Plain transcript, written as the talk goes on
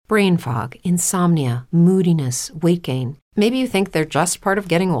brain fog, insomnia, moodiness, weight gain. Maybe you think they're just part of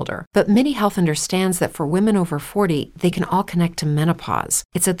getting older, but MIDI Health understands that for women over 40, they can all connect to menopause.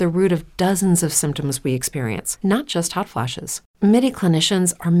 It's at the root of dozens of symptoms we experience, not just hot flashes. MIDI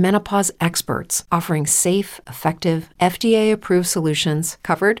clinicians are menopause experts, offering safe, effective, FDA-approved solutions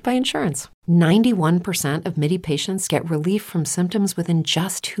covered by insurance. 91% of MIDI patients get relief from symptoms within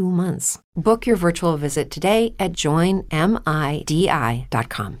just 2 months. Book your virtual visit today at joinmidi.com.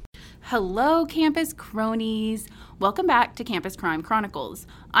 Hello, campus cronies. Welcome back to Campus Crime Chronicles.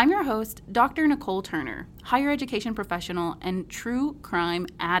 I'm your host, Dr. Nicole Turner, higher education professional and true crime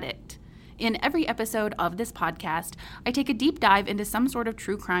addict. In every episode of this podcast, I take a deep dive into some sort of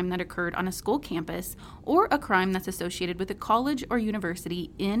true crime that occurred on a school campus or a crime that's associated with a college or university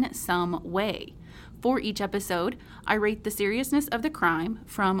in some way. For each episode, I rate the seriousness of the crime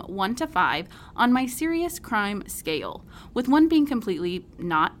from 1 to 5 on my serious crime scale, with 1 being completely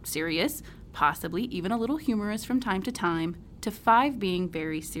not serious, possibly even a little humorous from time to time, to 5 being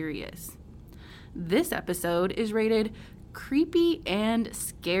very serious. This episode is rated creepy and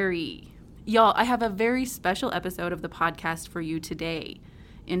scary. Y'all, I have a very special episode of the podcast for you today.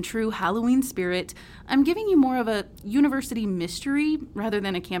 In true Halloween spirit, I'm giving you more of a university mystery rather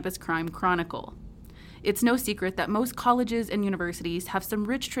than a campus crime chronicle. It's no secret that most colleges and universities have some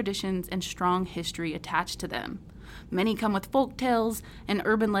rich traditions and strong history attached to them. Many come with folk tales and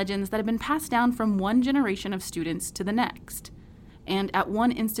urban legends that have been passed down from one generation of students to the next. And at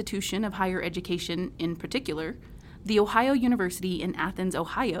one institution of higher education in particular, the Ohio University in Athens,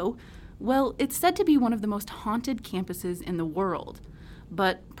 Ohio, well, it's said to be one of the most haunted campuses in the world.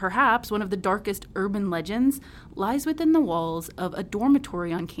 But perhaps one of the darkest urban legends lies within the walls of a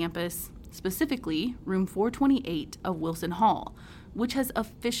dormitory on campus, specifically room 428 of Wilson Hall, which has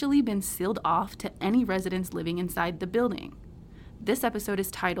officially been sealed off to any residents living inside the building. This episode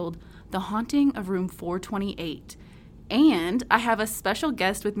is titled The Haunting of Room 428, and I have a special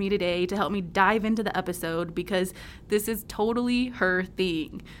guest with me today to help me dive into the episode because this is totally her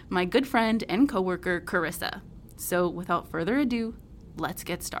thing, my good friend and coworker, Carissa. So without further ado, let's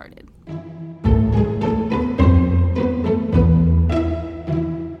get started.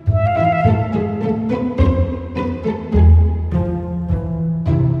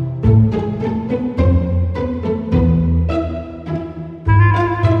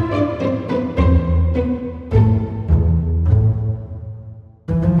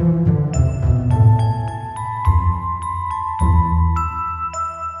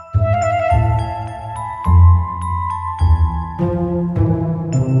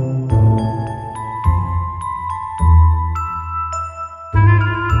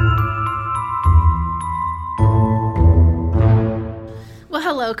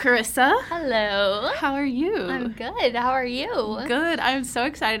 Hello, Carissa. Hello. How are you? I'm good. How are you? Good. I'm so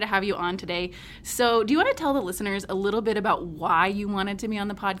excited to have you on today. So do you want to tell the listeners a little bit about why you wanted to be on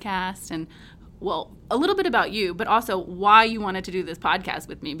the podcast and, well, a little bit about you, but also why you wanted to do this podcast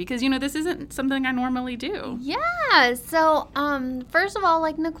with me? Because, this isn't something I normally do. Yeah. So, first of all,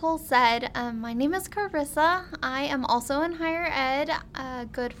 like Nicole said, my name is Carissa. I am also in higher ed, a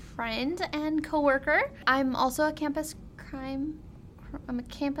good friend and coworker. I'm also a campus crony.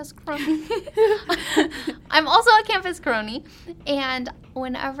 I'm also a campus crony. And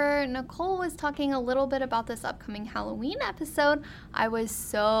whenever Nicole was talking a little bit about this upcoming Halloween episode, I was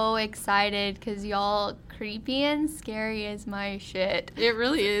so excited because y'all, creepy and scary is my shit. It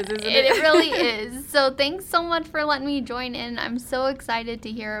really is, isn't it? It really is. So thanks so much for letting me join in. I'm so excited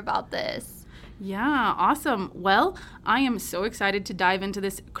to hear about this. Yeah, awesome. Well, I am so excited to dive into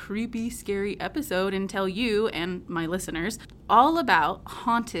this creepy, scary episode and tell you and my listeners all about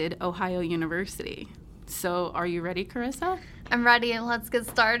haunted Ohio University. So, are you ready, Carissa? I'm ready, and let's get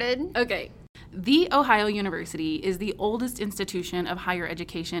started. Okay. The Ohio University is the oldest institution of higher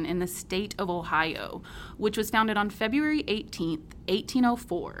education in the state of Ohio, which was founded on February 18th,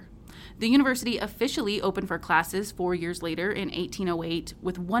 1804. The university officially opened for classes 4 years later in 1808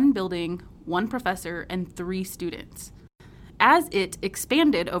 with 1 building, 1 professor, and 3 students. As it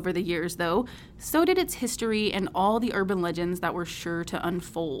expanded over the years, though, so did its history and all the urban legends that were sure to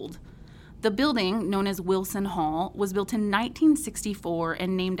unfold. The building, known as Wilson Hall, was built in 1964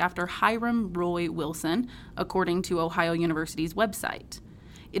 and named after Hiram Roy Wilson, according to Ohio University's website.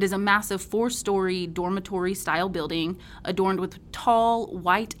 It is a massive 4-story dormitory-style building adorned with tall,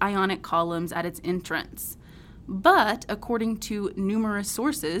 white Ionic columns at its entrance. But, according to numerous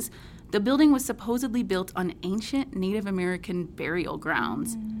sources, the building was supposedly built on ancient Native American burial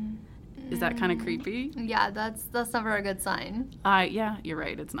grounds. Is that kind of creepy? Yeah, that's never a good sign. Yeah, you're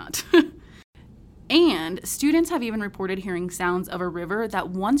right, it's not. And students have even reported hearing sounds of a river that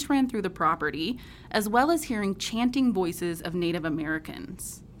once ran through the property, as well as hearing chanting voices of Native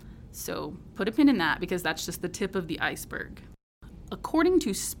Americans. So put a pin in that because that's just the tip of the iceberg. According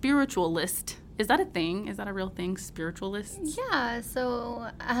to spiritualist, is that a thing? Is that a real thing, spiritualists? Yeah, so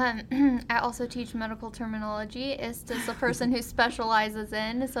I also teach medical terminology. Ist is a person who specializes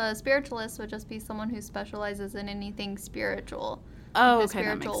in, so a spiritualist would just be someone who specializes in anything spiritual. Oh, the okay,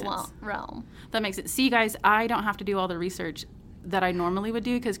 spiritual that makes sense. realm. That makes it. See, guys, I don't have to do all the research that I normally would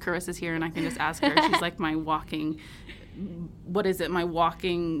do because Carissa's here and I can just ask her. She's like my walking, what is it, my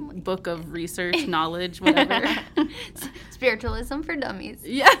walking book of research, knowledge, whatever. Spiritualism for dummies.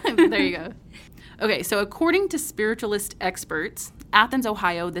 Yeah, there you go. Okay, so according to spiritualist experts, Athens,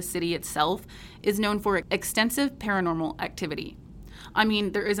 Ohio, the city itself, is known for extensive paranormal activity. I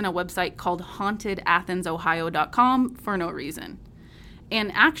mean, there isn't a website called hauntedathensohio.com for no reason. And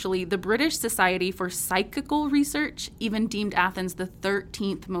actually, the British Society for Psychical Research even deemed Athens the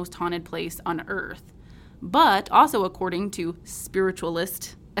 13th most haunted place on Earth. But also according to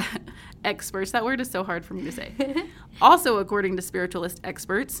spiritualist experts, that word is so hard for me to say. Also according to spiritualist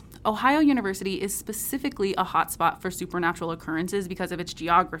experts, Ohio University is specifically a hotspot for supernatural occurrences because of its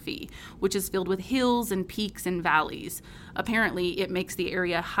geography, which is filled with hills and peaks and valleys. Apparently, it makes the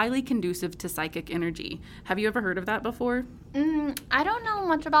area highly conducive to psychic energy. Have you ever heard of that before? I don't know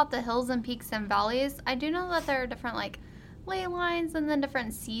much about the hills and peaks and valleys. I do know that there are different, ley lines and then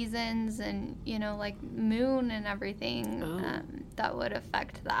different seasons and, moon and everything that would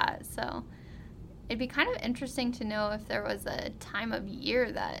affect that. So it'd be kind of interesting to know if there was a time of year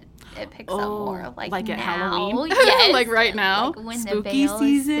that it picks up more. Like at now. Halloween? Yes. Like right now? Like when spooky the veil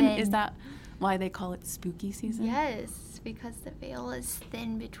season? is thin. Is that why they call it spooky season? Yes, because the veil is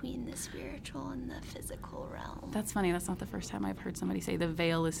thin between the spiritual and the physical realm. That's funny. That's not the first time I've heard somebody say the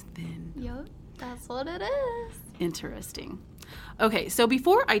veil is thin. Yep, that's what it is. Interesting. Okay, so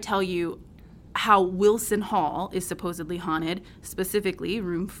before I tell you how Wilson Hall is supposedly haunted, specifically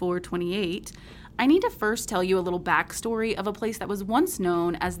room 428, I need to first tell you a little backstory of a place that was once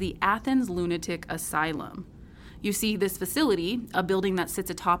known as the Athens Lunatic Asylum. You see, this facility, a building that sits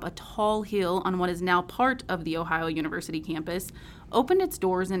atop a tall hill on what is now part of the Ohio University campus, opened its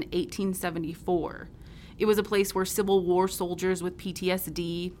doors in 1874. It was a place where Civil War soldiers with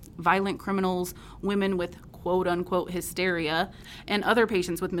PTSD, violent criminals, women with quote-unquote hysteria, and other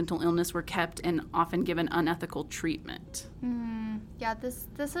patients with mental illness were kept and often given unethical treatment. Yeah, this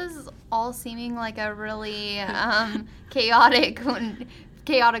is all seeming like a really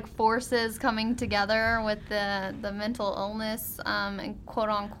chaotic forces coming together with the mental illness and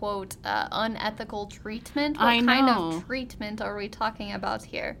quote-unquote unethical treatment. What kind of treatment are we talking about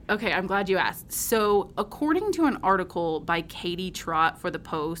here? Okay, I'm glad you asked. So according to an article by Katie Trott for The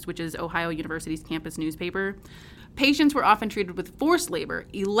Post, which is Ohio University's campus newspaper, patients were often treated with forced labor,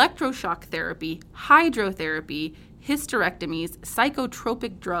 electroshock therapy, hydrotherapy, hysterectomies,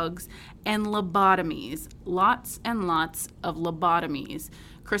 psychotropic drugs, and lobotomies. Lots and lots of lobotomies.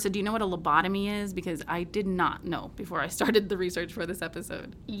 Carissa, do you know what a lobotomy is? Because I did not know before I started the research for this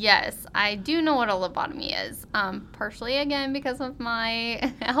episode. Yes, I do know what a lobotomy is. Partially, again, because of my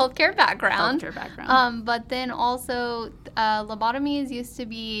healthcare background. But then also, lobotomies used to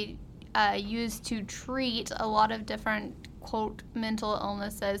be used to treat a lot of different quote mental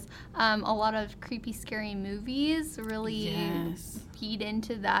illnesses. A lot of creepy, scary movies really feed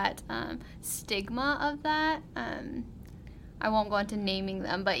into that stigma of that. I won't go into naming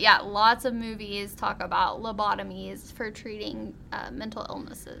them, but yeah, lots of movies talk about lobotomies for treating mental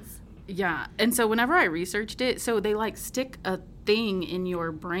illnesses. Yeah, and so whenever I researched it, so they stick a thing in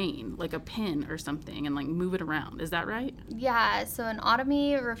your brain, like a pin or something, and move it around. Is that right? Yeah, so an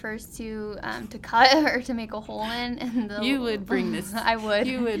otomy refers to cut or to make a hole in. And you would bring this. I would.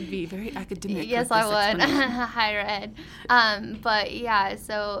 You would be very academic. Yes, with this I would. Higher ed. But yeah,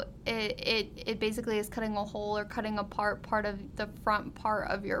 so it basically is cutting a hole or cutting apart part of the front part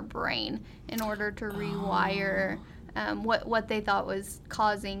of your brain in order to rewire what they thought was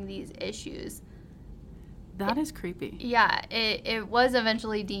causing these issues. That is creepy. Yeah, it was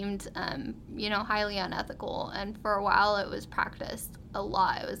eventually deemed, highly unethical, and for a while it was practiced a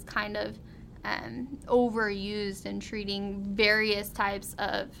lot. It was kind of overused in treating various types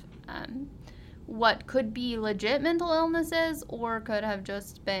of what could be legit mental illnesses or could have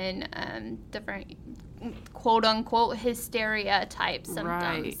just been different quote-unquote hysteria type symptoms.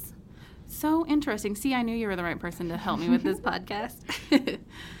 Right. So interesting. See, I knew you were the right person to help me with this podcast.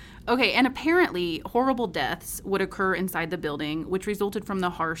 Okay, and apparently horrible deaths would occur inside the building, which resulted from the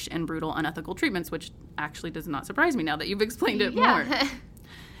harsh and brutal unethical treatments, which actually does not surprise me now that you've explained it more.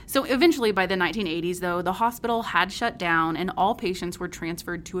 So eventually, by the 1980s, though, the hospital had shut down and all patients were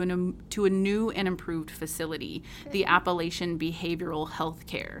transferred to a new and improved facility, the Appalachian Behavioral Health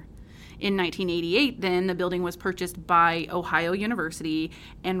Care. In 1988, then, the building was purchased by Ohio University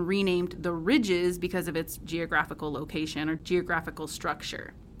and renamed the Ridges because of its geographical location or geographical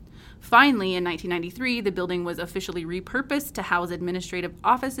structure. Finally, in 1993, the building was officially repurposed to house administrative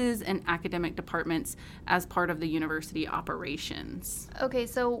offices and academic departments as part of the university operations. Okay,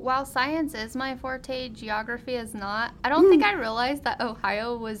 so while science is my forte, geography is not. I don't think I realized that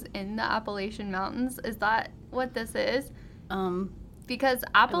Ohio was in the Appalachian Mountains. Is that what this is? Because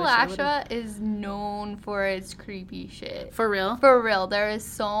Appalachia is known for its creepy shit. For real? For real. There is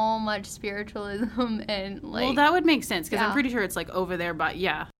so much spiritualism and like... Well, that would make sense because Yeah. I'm pretty sure it's like over there, but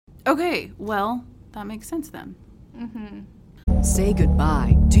yeah. Okay, well, that makes sense then. Say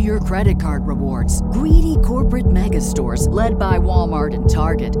goodbye to your credit card rewards. Greedy corporate mega stores, led by Walmart and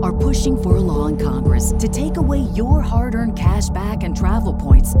Target, are pushing for a law in Congress to take away your hard-earned cash back and travel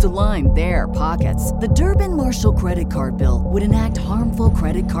points to line their pockets. The Durbin-Marshall credit card bill would enact harmful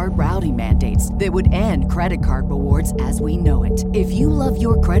credit card routing mandates that would end credit card rewards as we know it. If you love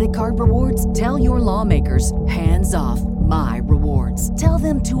your credit card rewards, tell your lawmakers, hands off my rewards. Tell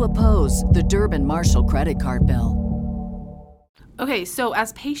them to oppose the Durbin-Marshall credit card bill. Okay, so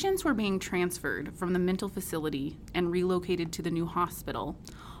as patients were being transferred from the mental facility and relocated to the new hospital,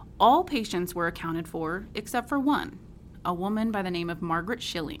 all patients were accounted for except for one, a woman by the name of Margaret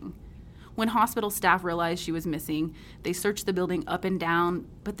Schilling. When hospital staff realized she was missing, they searched the building up and down,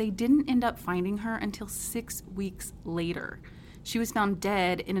 but they didn't end up finding her until 6 weeks later. She was found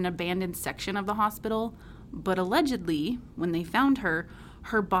dead in an abandoned section of the hospital, but allegedly, when they found her,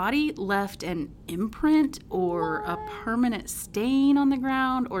 her body left an imprint or a permanent stain on the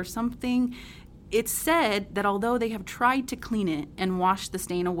ground or something. It's said that although they have tried to clean it and wash the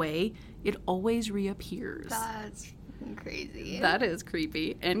stain away, it always reappears. That's crazy. That is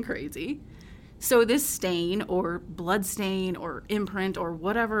creepy and crazy. So this stain or blood stain or imprint or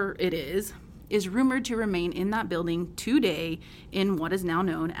whatever it is rumored to remain in that building today in what is now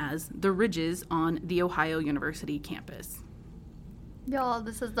known as the Ridges on the Ohio University campus. Y'all,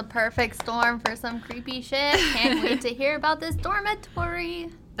 this is the perfect storm for some creepy shit. Can't wait to hear about this dormitory.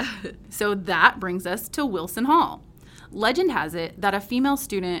 So that brings us to Wilson Hall. Legend has it that a female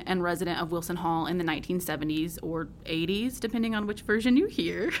student and resident of Wilson Hall in the 1970s or 80s, depending on which version you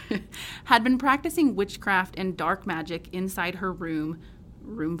hear, had been practicing witchcraft and dark magic inside her room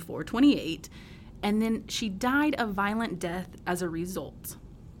 428, and then she died a violent death as a result.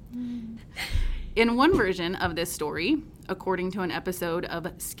 In one version of this story, according to an episode of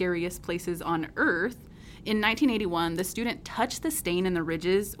Scariest Places on Earth, in 1981, the student touched the stain in the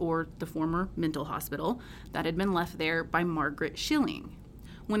Ridges, or the former mental hospital, that had been left there by Margaret Schilling.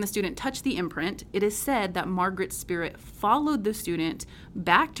 When the student touched the imprint, it is said that Margaret's spirit followed the student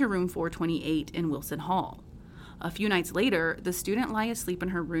back to room 428 in Wilson Hall. A few nights later, the student lay asleep in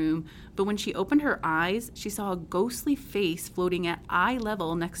her room, but when she opened her eyes, she saw a ghostly face floating at eye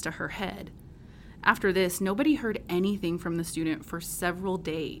level next to her head. After this, nobody heard anything from the student for several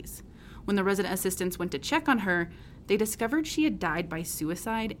days. When the resident assistants went to check on her, they discovered she had died by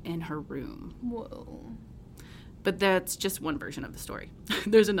suicide in her room. Whoa. But that's just one version of the story.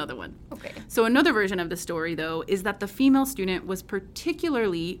 There's another one. Okay. So another version of the story, though, is that the female student was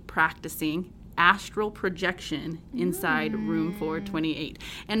particularly practicing astral projection inside room 428.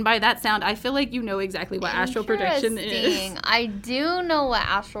 And by that sound, I feel like you know exactly what astral projection is. Interesting. I do know what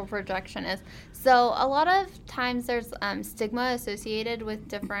astral projection is. So a lot of times there's stigma associated with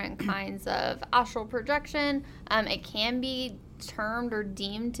different kinds of astral projection. It can be termed or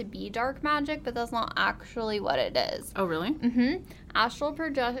deemed to be dark magic, but that's not actually what it is. Oh, really? Mm-hmm. Astral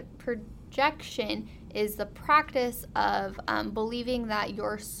projection is the practice of believing that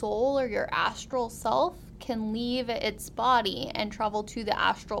your soul or your astral self can leave its body and travel to the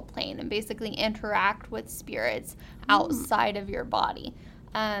astral plane and basically interact with spirits outside of your body.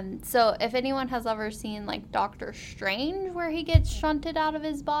 So if anyone has ever seen like Doctor Strange where he gets shunted out of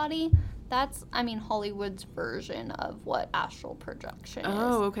his body, that's, Hollywood's version of what astral projection is.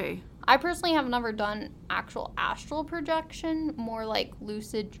 Oh, okay. I personally have never done actual astral projection, more like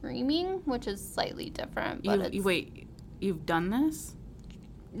lucid dreaming, which is slightly different. But Wait, you've done this?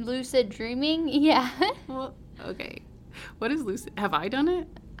 Lucid dreaming? Yeah. Well, okay. What is lucid? Have I done it?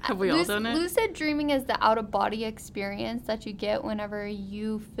 Have we all done it? Lucid dreaming is the out-of-body experience that you get whenever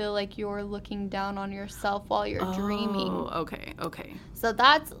you feel like you're looking down on yourself while you're dreaming. Oh, okay. So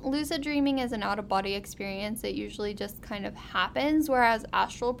that's, lucid dreaming is an out-of-body experience. It usually just kind of happens, whereas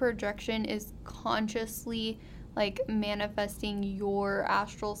astral projection is consciously like manifesting your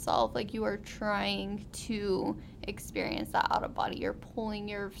astral self. Like you are trying to experience that out of body. You're pulling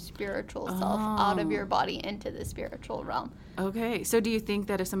your spiritual self out of your body into the spiritual realm. Okay. So do you think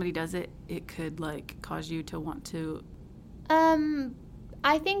that if somebody does it, it could like cause you to want to?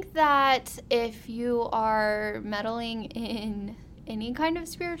 I think that if you are meddling in any kind of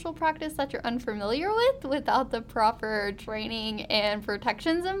spiritual practice that you're unfamiliar with without the proper training and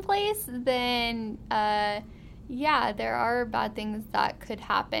protections in place, then yeah, there are bad things that could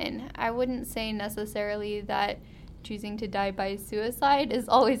happen. I wouldn't say necessarily that choosing to die by suicide is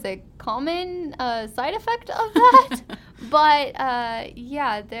always a common side effect of that. But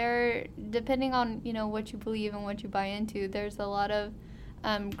yeah, depending on, you know, what you believe and what you buy into, there's a lot of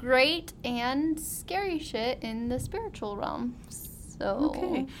great and scary shit in the spiritual realm. So.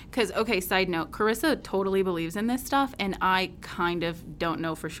 Okay. Because, side note, Carissa totally believes in this stuff, and I kind of don't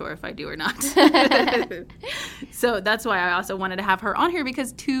know for sure if I do or not. So that's why I also wanted to have her on here,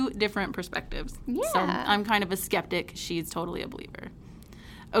 because two different perspectives. Yeah. So I'm kind of a skeptic. She's totally a believer.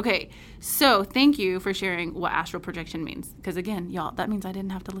 Okay. So thank you for sharing what astral projection means. Because, again, y'all, that means I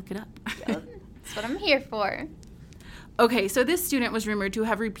didn't have to look it up. Yep. That's what I'm here for. Okay, so this student was rumored to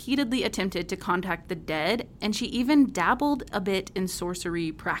have repeatedly attempted to contact the dead, and she even dabbled a bit in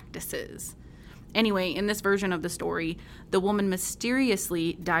sorcery practices. Anyway, in this version of the story, the woman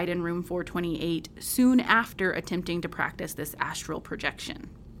mysteriously died in room 428 soon after attempting to practice this astral projection.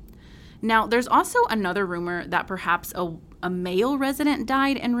 Now, there's also another rumor that perhaps a male resident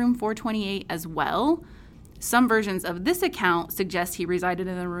died in room 428 as well. Some versions of this account suggest he resided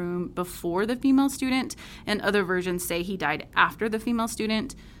in the room before the female student, and other versions say he died after the female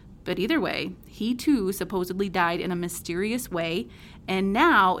student. But either way, he too supposedly died in a mysterious way, and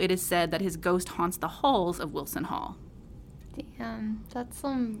now it is said that his ghost haunts the halls of Wilson Hall. Damn, that's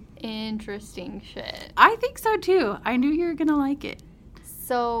some interesting shit. I think so too. I knew you were going to like it.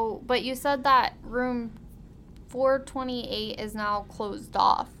 So, but you said that room 428 is now closed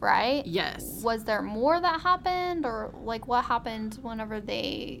off, right? Yes. Was there more that happened, or like what happened whenever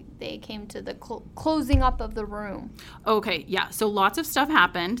they came to the closing up of the room? Okay, yeah. So lots of stuff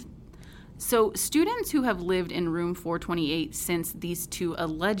happened. So students who have lived in room 428 since these two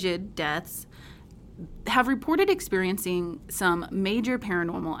alleged deaths have reported experiencing some major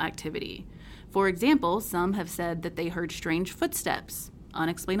paranormal activity. For example, some have said that they heard strange footsteps,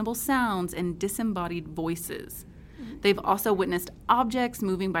 unexplainable sounds, and disembodied voices. They've also witnessed objects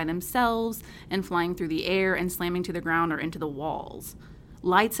moving by themselves and flying through the air and slamming to the ground or into the walls.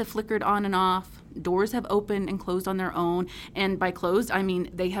 Lights have flickered on and off, doors have opened and closed on their own, and by closed, I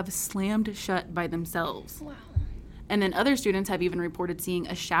mean they have slammed shut by themselves. Wow. And then other students have even reported seeing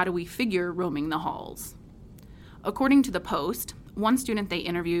a shadowy figure roaming the halls. According to the Post, one student they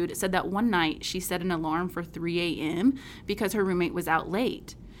interviewed said that one night she set an alarm for 3 a.m. because her roommate was out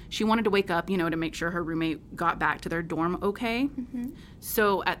late. She wanted to wake up, to make sure her roommate got back to their dorm okay. Mm-hmm.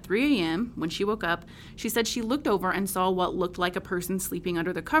 So at 3 a.m., when she woke up, she said she looked over and saw what looked like a person sleeping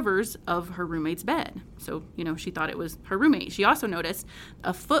under the covers of her roommate's bed. So, she thought it was her roommate. She also noticed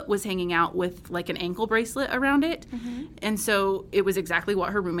a foot was hanging out with like an ankle bracelet around it. Mm-hmm. And so it was exactly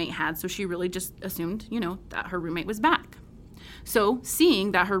what her roommate had. So she really just assumed, that her roommate was back. So,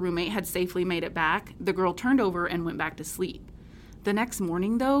 seeing that her roommate had safely made it back, the girl turned over and went back to sleep. The next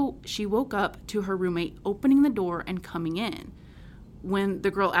morning, though, she woke up to her roommate opening the door and coming in. When the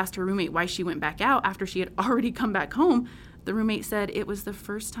girl asked her roommate why she went back out after she had already come back home, the roommate said it was the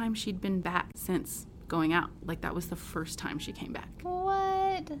first time she'd been back since going out. Like, that was the first time she came back.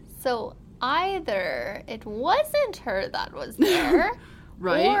 What? So, either it wasn't her that was there,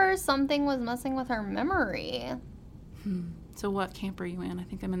 right? Or something was messing with her memory. So what camp are you in? I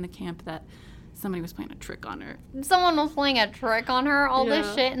think I'm in the camp that somebody was playing a trick on her. Someone was playing a trick on her, all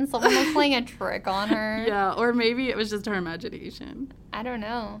this shit, and someone was playing a trick on her. Yeah, or maybe it was just her imagination. I don't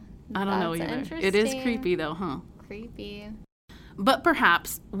know. I don't know either. It is creepy though, huh? Creepy. But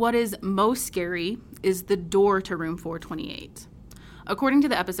perhaps what is most scary is the door to room 428. According to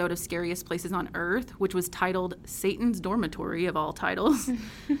the episode of Scariest Places on Earth, which was titled Satan's Dormitory of all titles,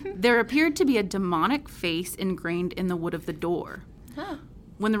 there appeared to be a demonic face ingrained in the wood of the door. Huh.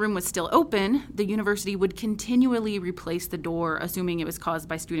 When the room was still open, the university would continually replace the door, assuming it was caused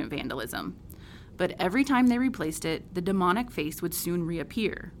by student vandalism. But every time they replaced it, the demonic face would soon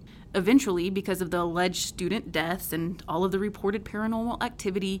reappear. Eventually, because of the alleged student deaths and all of the reported paranormal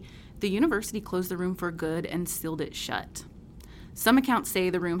activity, the university closed the room for good and sealed it shut. Some accounts say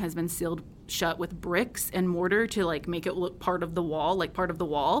the room has been sealed shut with bricks and mortar to make it look part of the wall,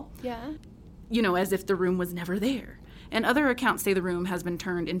 Yeah. As if the room was never there. And other accounts say the room has been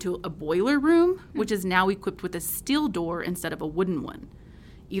turned into a boiler room, which is now equipped with a steel door instead of a wooden one.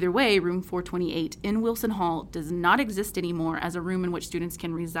 Either way, room 428 in Wilson Hall does not exist anymore as a room in which students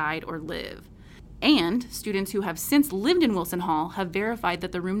can reside or live. And students who have since lived in Wilson Hall have verified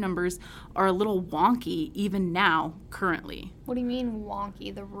that the room numbers are a little wonky even now, currently. What do you mean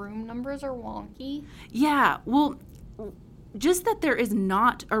wonky? The room numbers are wonky? Yeah, well, just that there is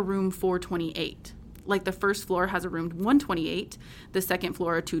not a room 428. Like the first floor has a room 128, the second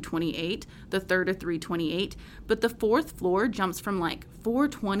floor a 228, the third a 328, but the fourth floor jumps from like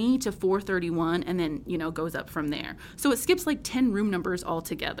 420 to 431 and then, goes up from there. So it skips like 10 room numbers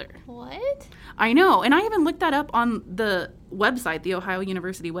altogether. What? I know, and I even looked that up on the website, the Ohio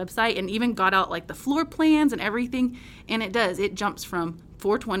University website, and even got out like the floor plans and everything, and it jumps from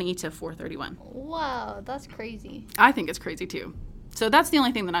 420 to 431. Wow, that's crazy. I think it's crazy too. So that's the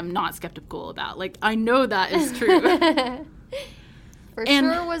only thing that I'm not skeptical about. Like, I know that is true.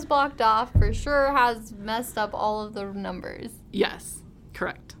 Sure was blocked off. For sure has messed up all of the numbers. Yes,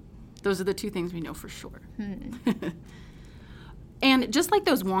 correct. Those are the two things we know for sure. And just like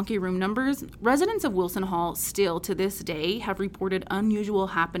those wonky room numbers, residents of Wilson Hall still to this day have reported unusual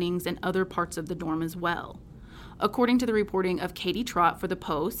happenings in other parts of the dorm as well. According to the reporting of Katie Trott for The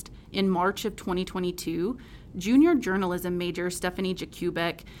Post, in March of 2022, junior journalism major Stephanie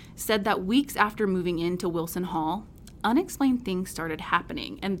Jakubek said that weeks after moving into Wilson Hall, unexplained things started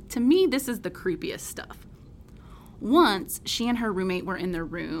happening. And to me, this is the creepiest stuff. Once, she and her roommate were in their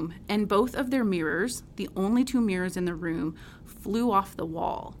room, and both of their mirrors, the only two mirrors in the room, flew off the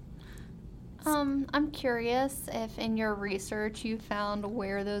wall. I'm curious if in your research you found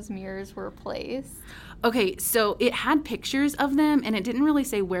where those mirrors were placed. Okay, so it had pictures of them, and it didn't really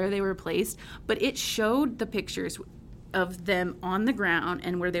say where they were placed, but it showed the pictures of them on the ground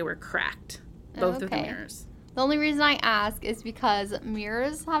and where they were cracked, both of the mirrors. The only reason I ask is because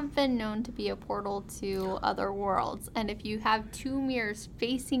mirrors have been known to be a portal to other worlds, and if you have two mirrors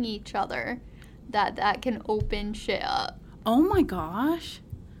facing each other, that can open shit up. Oh my gosh.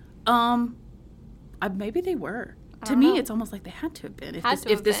 Maybe they were. To me, it's almost like they had to have been.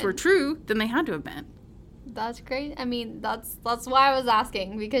 If this were true, then they had to have been. That's great. I mean, that's why I was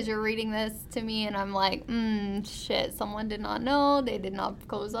asking, because you're reading this to me and I'm like, shit, someone did not know. They did not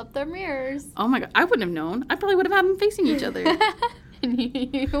close up their mirrors. Oh my God, I wouldn't have known. I probably would have had them facing each other.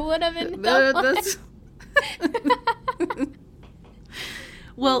 You would have known.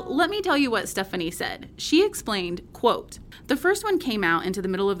 Well, let me tell you what Stephanie said. She explained, quote, "The first one came out into the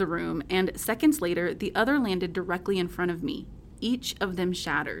middle of the room, and seconds later, the other landed directly in front of me. Each of them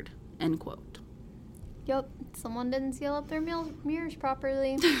shattered," end quote. Yep, someone didn't seal up their mirrors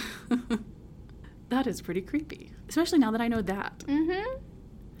properly. That is pretty creepy, especially now that I know that. Mm-hmm.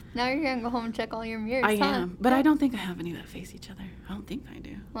 Now you're going to go home and check all your mirrors, I am, but I don't think I have any that face each other. I don't think I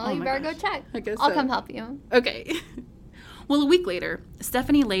do. Well, you better go check. I guess I'll come help you. Okay. Well, a week later,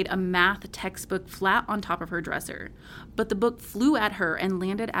 Stephanie laid a math textbook flat on top of her dresser, but the book flew at her and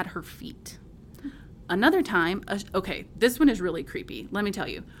landed at her feet. Another time, this one is really creepy, let me tell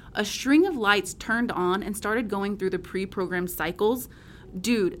you. A string of lights turned on and started going through the pre-programmed cycles.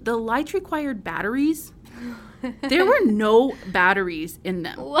 Dude, the lights required batteries. There were no batteries in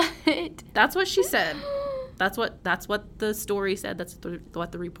them. What? That's what she said. That's what the story said. That's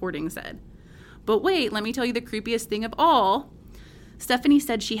what the reporting said. But wait, let me tell you the creepiest thing of all. Stephanie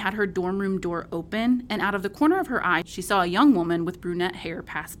said she had her dorm room door open, and out of the corner of her eye, she saw a young woman with brunette hair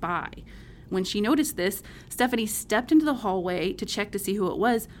pass by. When she noticed this, Stephanie stepped into the hallway to check to see who it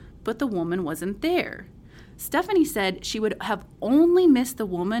was, but the woman wasn't there. Stephanie said she would have only missed the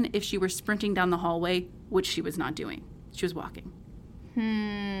woman if she were sprinting down the hallway, which she was not doing. She was walking.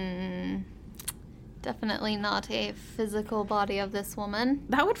 Definitely not a physical body of this woman.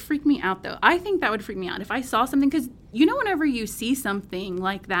 That would freak me out, though. I think that would freak me out if I saw something, because whenever you see something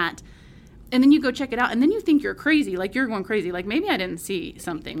like that, and then you go check it out, and then you think you're crazy, like you're going crazy, like maybe I didn't see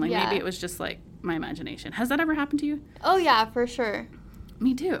something, like maybe it was just like my imagination. Has that ever happened to you? Oh yeah, for sure.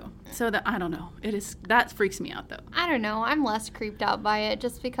 Me too. So I don't know. That freaks me out, though. I don't know. I'm less creeped out by it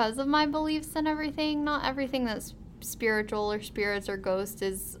just because of my beliefs and everything. Not everything that's spiritual or spirits or ghosts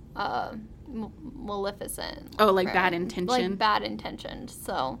is maleficent. Oh, like bad intention? Like bad intention,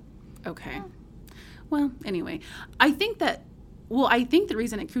 so. Okay. Yeah. Well, anyway, I think the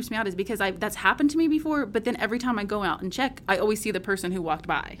reason it creeps me out is because that's happened to me before, but then every time I go out and check, I always see the person who walked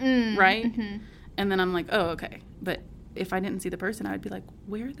by, right? Mm-hmm. And then I'm like, oh, okay. But if I didn't see the person, I would be like,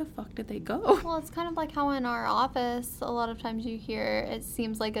 where the fuck did they go? Well, it's kind of like how in our office, a lot of times you hear it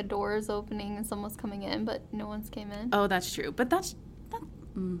seems like a door is opening and someone's coming in, but no one's came in. Oh, that's true. But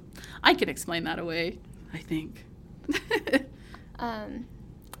I could explain that away, I think.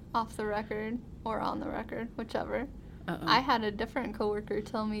 Off the record or on the record, whichever. Uh-oh. I had a different coworker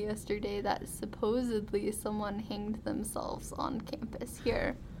tell me yesterday that supposedly someone hanged themselves on campus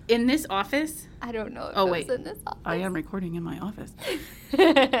here. In this office? I don't know if Oh, it wait. was in this office. I am recording in my office.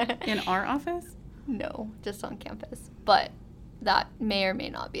 In our office? No, just on campus. But that may or may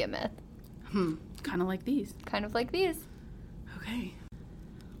not be a myth. Kind of like these. Kind of like these. Okay.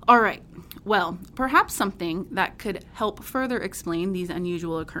 All right. Well, perhaps something that could help further explain these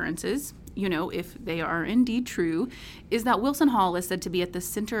unusual occurrences, if they are indeed true, is that Wilson Hall is said to be at the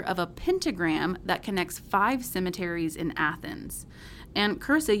center of a pentagram that connects 5 cemeteries in Athens. And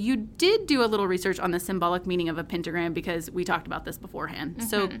Carissa, you did do a little research on the symbolic meaning of a pentagram because we talked about this beforehand. Mm-hmm.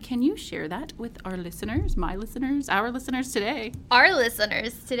 So can you share that with our listeners, my listeners, our listeners today? Our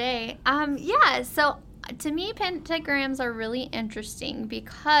listeners today. So to me, pentagrams are really interesting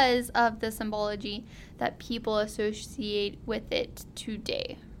because of the symbology that people associate with it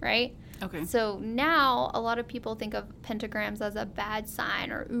today, right? Okay. So now a lot of people think of pentagrams as a bad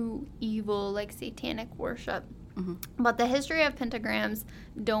sign or evil, like satanic worship. Mm-hmm. But the history of pentagrams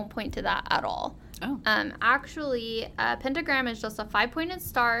don't point to that at all. Oh. Actually, a pentagram is just a 5-pointed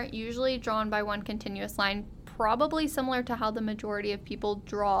star, usually drawn by one continuous line, probably similar to how the majority of people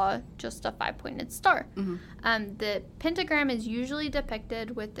draw just a 5-pointed star. Mm-hmm. The pentagram is usually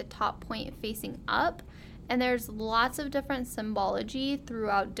depicted with the top point facing up, and there's lots of different symbology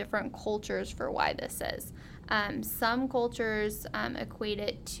throughout different cultures for why this is. Some cultures equate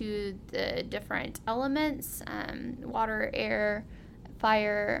it to the different elements, water, air,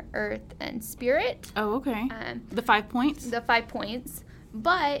 fire, earth, and spirit. Oh, okay. The 5 points? The 5 points.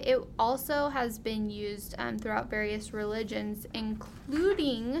 But it also has been used throughout various religions,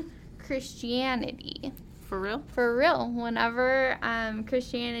 including Christianity. For real? For real. Whenever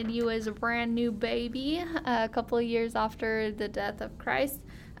Christianity was a brand new baby, a couple of years after the death of Christ,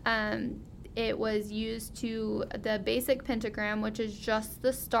 it was used to the basic pentagram, which is just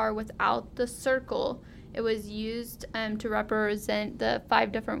the star without the circle. It was used to represent the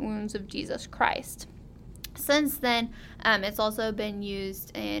 5 different wounds of Jesus Christ. Since then, it's also been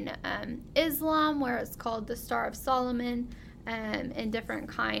used in Islam, where it's called the Star of Solomon, and different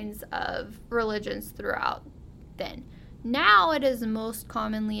kinds of religions throughout then. Now it is most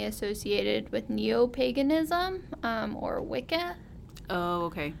commonly associated with neo-paganism or Wicca. Oh,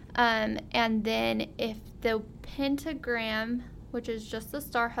 okay. And then if the pentagram, which is just the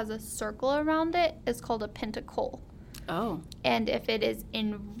star, has a circle around it, it's called a pentacle. Oh. And if it is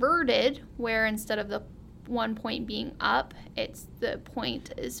inverted, where instead of the 1 point being up, the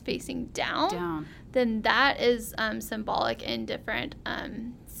point is facing down. Then that is symbolic in different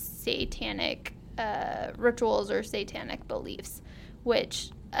satanic rituals or satanic beliefs,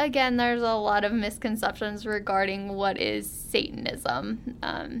 which, again, there's a lot of misconceptions regarding what is Satanism.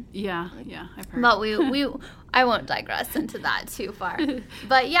 Yeah, I've heard. But I won't digress into that too far.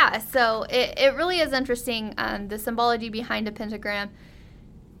 But yeah, so it really is interesting. The symbology behind a pentagram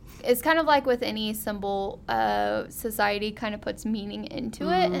is kind of like with any symbol, society kind of puts meaning into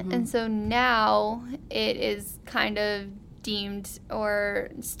it. And so now it is kind of deemed or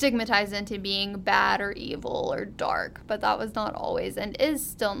stigmatized into being bad or evil or dark. But that was not always and is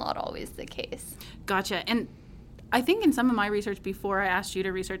still not always the case. Gotcha. And I think in some of my research before I asked you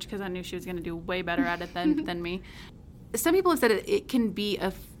to research, because I knew she was going to do way better at it than me, some people have said it can be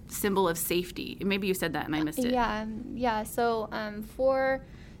a symbol of safety. Maybe you said that and I missed it. Yeah. So for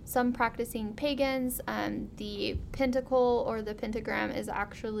some practicing pagans, the pentacle or the pentagram is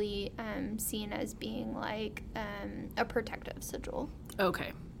actually seen as being like a protective sigil.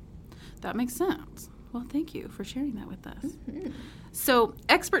 Okay. That makes sense. Well, thank you for sharing that with us. Mm-hmm. So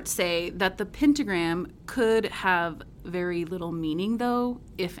experts say that the pentagram could have very little meaning, though,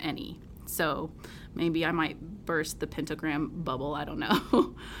 if any. So maybe I might burst the pentagram bubble. I don't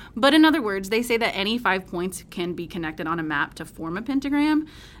know. But in other words, they say that any 5 points can be connected on a map to form a pentagram.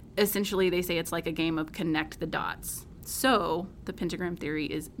 Essentially, they say it's like a game of connect the dots. So the pentagram theory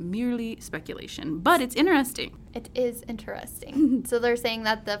is merely speculation, but it's interesting. It is interesting. So they're saying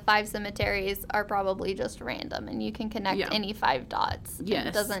that the 5 cemeteries are probably just random, and you can connect any 5 dots. Yes.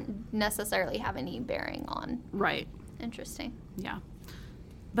 It doesn't necessarily have any bearing on. Right. Interesting. Yeah.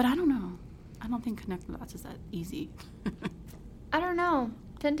 But I don't know. I don't think connect the dots is that easy. I don't know.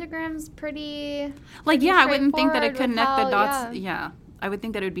 Pentagram's pretty I wouldn't think that it connect the dots. Yeah. I would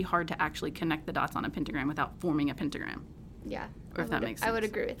think that it would be hard to actually connect the dots on a pentagram without forming a pentagram. Yeah. Or if that makes sense. I would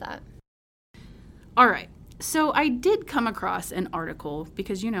agree with that. All right. So I did come across an article,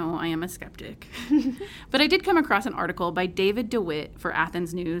 because I am a skeptic, but I did come across an article by David DeWitt for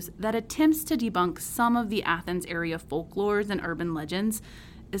Athens News that attempts to debunk some of the Athens area folklores and urban legends,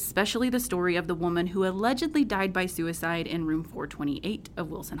 especially the story of the woman who allegedly died by suicide in room 428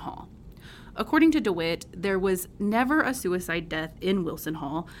 of Wilson Hall. According to DeWitt, there was never a suicide death in Wilson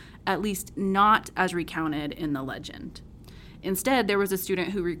Hall, at least not as recounted in the legend. Instead, there was a student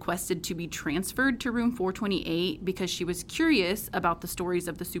who requested to be transferred to room 428 because she was curious about the stories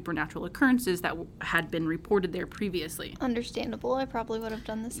of the supernatural occurrences that had been reported there previously. Understandable. I probably would have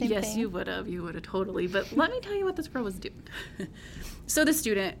done the same thing. Yes, you would have. You would have totally. But let me tell you what this girl was doing. So the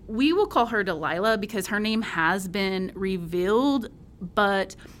student, we will call her Delilah because her name has been revealed,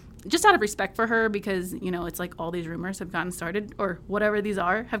 but just out of respect for her, because, it's like all these rumors have gotten started, or whatever these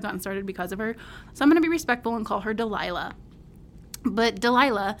are, have gotten started because of her. So I'm going to be respectful and call her Delilah. But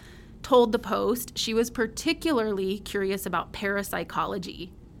Delilah told the Post she was particularly curious about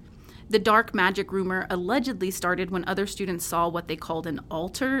parapsychology. The dark magic rumor allegedly started when other students saw what they called an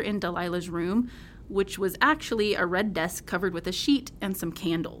altar in Delilah's room, which was actually a red desk covered with a sheet and some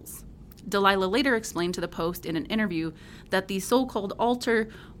candles. Delilah later explained to the Post in an interview that the so-called altar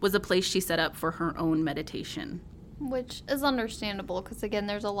was a place she set up for her own meditation. Which is understandable because, again,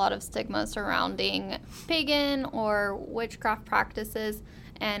 there's a lot of stigma surrounding pagan or witchcraft practices,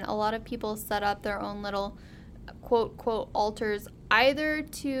 and a lot of people set up their own little quote altars either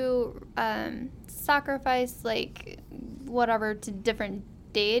to sacrifice, whatever, to different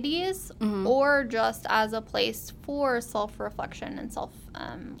deities, or just as a place for self-reflection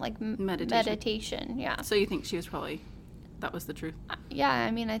and meditation. Yeah. So you think she was that was the truth? Yeah,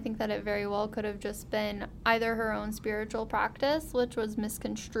 I think that it very well could have just been either her own spiritual practice, which was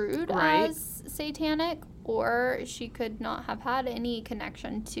misconstrued as satanic, or she could not have had any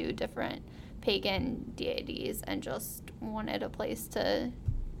connection to different pagan deities and just wanted a place to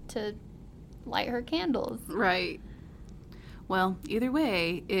light her candles. Right. Well, either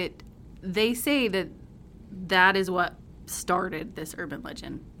way, they say that is what started this urban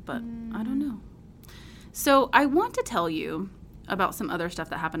legend, but I don't know. So I want to tell you about some other stuff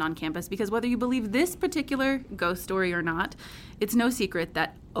that happened on campus, because whether you believe this particular ghost story or not, it's no secret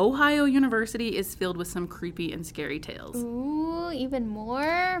that Ohio University is filled with some creepy and scary tales. Ooh, even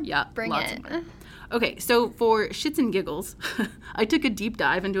more? Yeah, Bring it. Okay, so for shits and giggles, I took a deep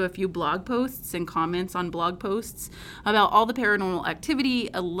dive into a few blog posts and comments on blog posts about all the paranormal activity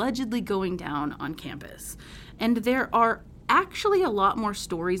allegedly going down on campus. And there are actually a lot more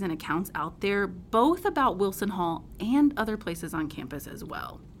stories and accounts out there, both about Wilson Hall and other places on campus as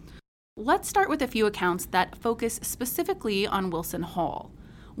well. Let's start with a few accounts that focus specifically on Wilson Hall.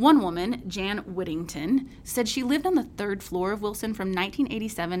 One woman, Jan Whittington, said she lived on the 3rd floor of Wilson from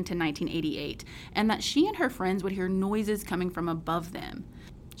 1987 to 1988, and that she and her friends would hear noises coming from above them.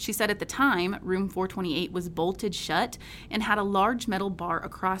 She said at the time, room 428 was bolted shut and had a large metal bar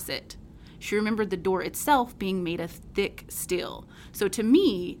across it. She remembered the door itself being made of thick steel. So to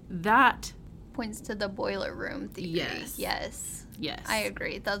me, that points to the boiler room theory. Yes. I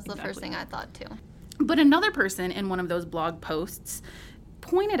agree. That's the first thing I thought too. But another person in one of those blog posts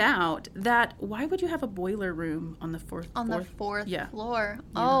pointed out that why would you have a boiler room on the fourth floor? Yeah.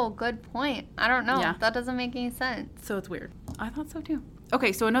 Oh, good point. I don't know. Yeah. That doesn't make any sense. So it's weird. I thought so too.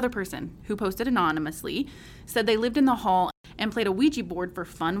 Okay, so another person who posted anonymously said they lived in the hall and played a Ouija board for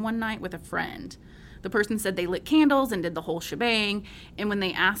fun one night with a friend. The person said they lit candles and did the whole shebang, and when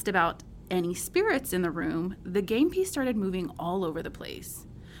they asked about any spirits in the room, the game piece started moving all over the place.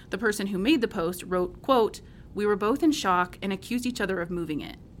 The person who made the post wrote, quote, "We were both in shock and accused each other of moving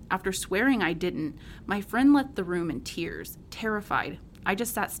it. After swearing I didn't, my friend left the room in tears, terrified. I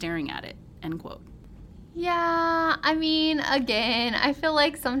just sat staring at it," end quote. Yeah, again, I feel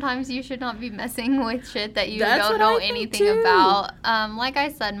like sometimes you should not be messing with shit that you don't know anything about. Like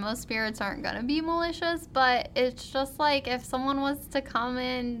I said, most spirits aren't going to be malicious, but it's just like if someone was to come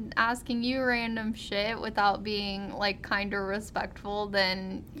in asking you random shit without being, kind or respectful,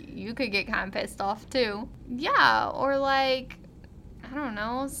 then you could get kind of pissed off, too. Yeah, or, I don't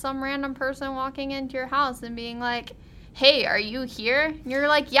know, some random person walking into your house and being like, "Hey, are you here?" And you're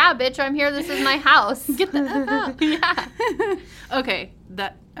like, "Yeah, bitch, I'm here. This is my house." Get the F out. Yeah. Okay,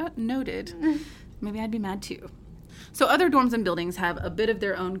 that noted. Maybe I'd be mad too. So other dorms and buildings have a bit of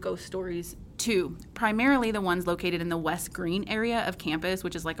their own ghost stories too, primarily the ones located in the West Green area of campus,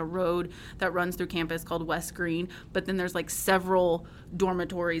 which is like a road that runs through campus called West Green, but then there's several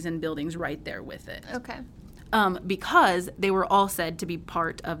dormitories and buildings right there with it. Okay. Because they were all said to be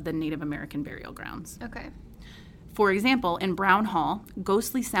part of the Native American burial grounds. Okay. For example, in Brown Hall,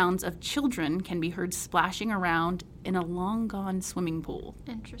 ghostly sounds of children can be heard splashing around in a long-gone swimming pool.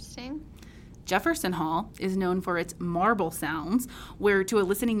 Interesting. Jefferson Hall is known for its marble sounds, where to a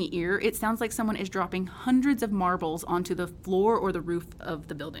listening ear, it sounds like someone is dropping hundreds of marbles onto the floor or the roof of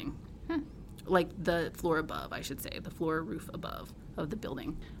the building. Like the floor above, I should say, the floor or roof above of the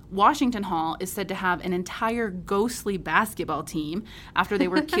building. Washington Hall is said to have an entire ghostly basketball team after they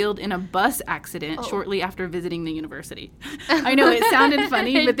were killed in a bus accident shortly after visiting the university. I know, it sounded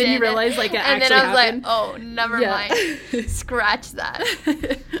funny, but then you realize like it actually happened. And then I was like, oh, never mind. Scratch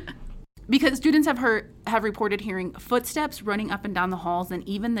that. Because students have reported hearing footsteps running up and down the halls and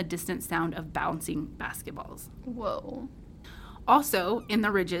even the distant sound of bouncing basketballs. Whoa. Also, in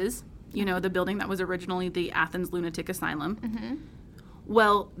the Ridges, you know, the building that was originally the Athens Lunatic Asylum,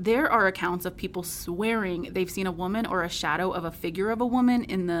 well, there are accounts of people swearing they've seen a woman or a shadow of a figure of a woman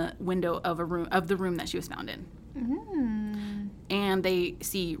in the window of the room that she was found in. And they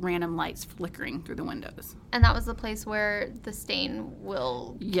see random lights flickering through the windows. And that was the place where the stain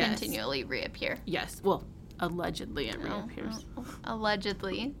will continually reappear. Yes. Well, allegedly it reappears.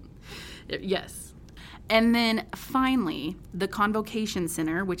 Allegedly. Yes. And then finally, the Convocation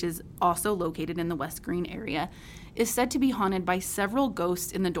Center, which is also located in the West Green area, is said to be haunted by several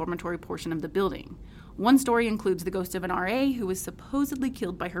ghosts in the dormitory portion of the building. One story includes the ghost of an RA who was supposedly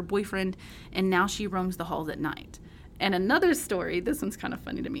killed by her boyfriend, and now she roams the halls at night. And another story, this one's kind of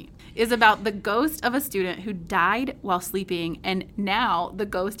funny to me, is about the ghost of a student who died while sleeping, and now the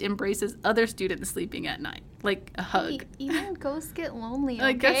ghost embraces other students sleeping at night, like a hug. Even ghosts get lonely, okay?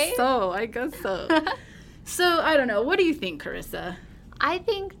 I guess so. So, I don't know. What do you think, Carissa? I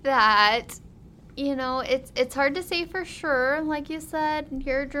think that, you know, it's hard to say for sure. Like you said,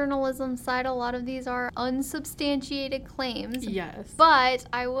 your journalism side, a lot of these are unsubstantiated claims. Yes. But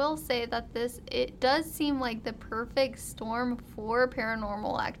I will say that it does seem like the perfect storm for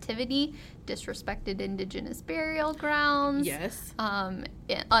paranormal activity. Disrespected indigenous burial grounds. Yes.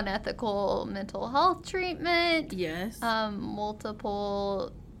 Unethical mental health treatment. Yes.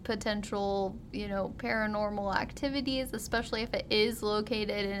 Multiple potential, you know, paranormal activities, especially if it is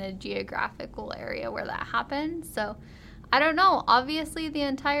located in a geographical area where that happened. So I don't know. Obviously, the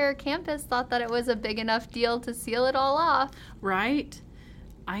entire campus thought that it was a big enough deal to seal it all off. Right?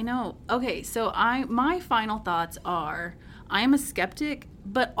 I know. Okay, so my final thoughts are, I am a skeptic,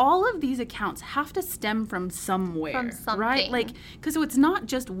 but all of these accounts have to stem from somewhere. From something. Right? Like, because so it's not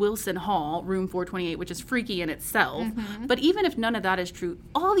just Wilson Hall, room 428, which is freaky in itself, but even if none of that is true,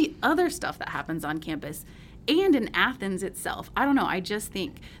 all the other stuff that happens on campus and in Athens itself, I don't know, I just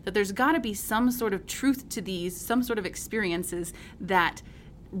think that there's got to be some sort of truth to these, some sort of experiences that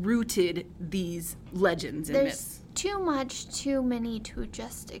rooted these legends in myths. There's too many to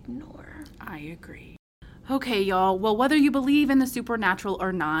just ignore. I agree. Okay, y'all. Well, whether you believe in the supernatural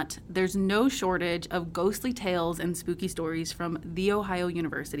or not, there's no shortage of ghostly tales and spooky stories from The Ohio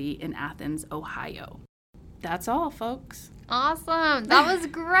University in Athens, Ohio. That's all, folks. Awesome. That was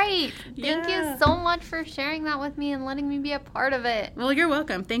great. Thank you so much for sharing that with me and letting me be a part of it. Well, you're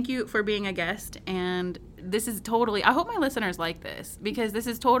welcome. Thank you for being a guest. And this is totally, I hope my listeners like this, because this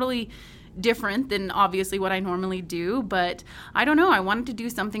is totally different than obviously what I normally do, but I don't know, I wanted to do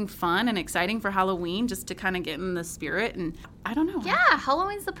something fun and exciting for Halloween just to kind of get in the spirit, and I don't know. Yeah,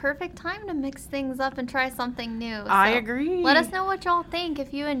 Halloween's the perfect time to mix things up and try something new. So I agree. Let us know what y'all think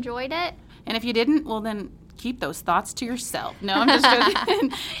if you enjoyed it. And if you didn't, well then keep those thoughts to yourself. No, I'm just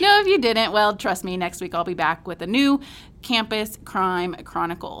joking. No, if you didn't, well, trust me, next week I'll be back with a new Campus Crime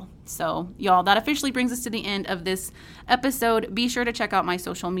Chronicle. So, y'all, that officially brings us to the end of this episode. Be sure to check out my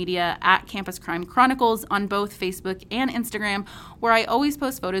social media at Campus Crime Chronicles on both Facebook and Instagram, where I always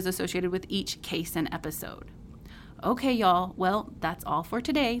post photos associated with each case and episode. Okay, y'all, well, that's all for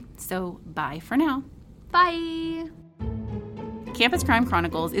today. So, bye for now. Bye. Campus Crime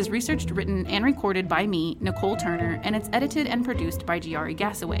Chronicles is researched, written, and recorded by me, Nicole Turner, and it's edited and produced by Giari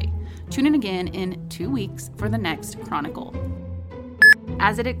Gassaway. Tune in again in 2 weeks for the next Chronicle. I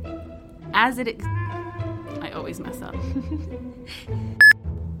always mess up.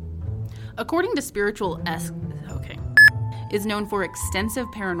 According to Spiritual is known for extensive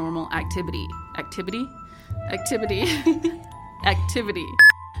paranormal activity.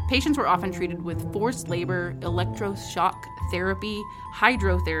 Patients were often treated with forced labor, electroshock therapy,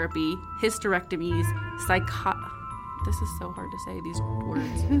 hydrotherapy, hysterectomies, This is so hard to say, these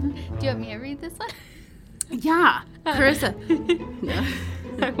words. Do you want me to read this one? Yeah, Carissa. No.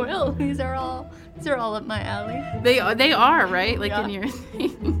 I will. These are all up my alley. They are, right? Like in your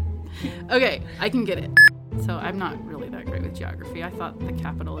thing. Okay, I can get it. So I'm not really that great with geography. I thought the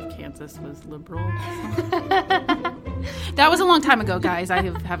capital of Kansas was liberal. That was a long time ago, guys. I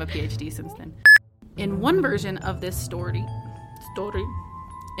have a PhD since then. In one version of this story,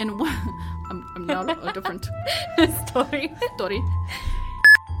 in one, I'm now a different story.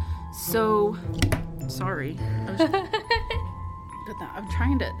 So, sorry. I'm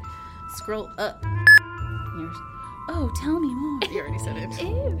trying to scroll up. Oh, tell me more. You already said it.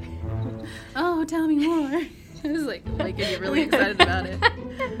 Ew. Oh, tell me more. I was like, you're really excited about it.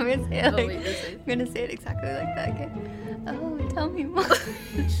 I'm gonna say it. Oh, wait, you say it. I'm gonna say it exactly like that. Okay. Oh, tell me more.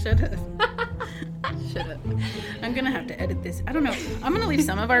 Shut up. Shut up. I'm gonna have to edit this. I don't know. I'm gonna leave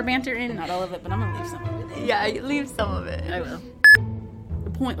some of our banter in, not all of it, but I'm gonna leave some of it in. Yeah, leave some of it. I will.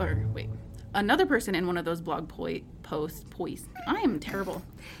 Another person in one of those blog posts. I am terrible.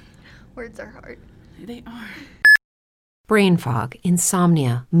 Words are hard. They are. Brain fog,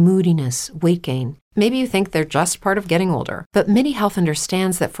 insomnia, moodiness, weight gain. Maybe you think they're just part of getting older, but MIDI Health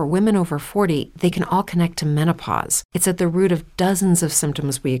understands that for women over 40, they can all connect to menopause. It's at the root of dozens of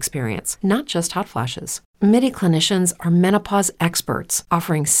symptoms we experience, not just hot flashes. MIDI clinicians are menopause experts,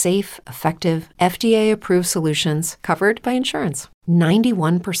 offering safe, effective, FDA-approved solutions covered by insurance.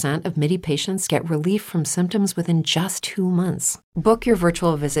 91% of MIDI patients get relief from symptoms within just 2 months. Book your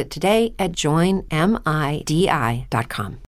virtual visit today at joinmidi.com.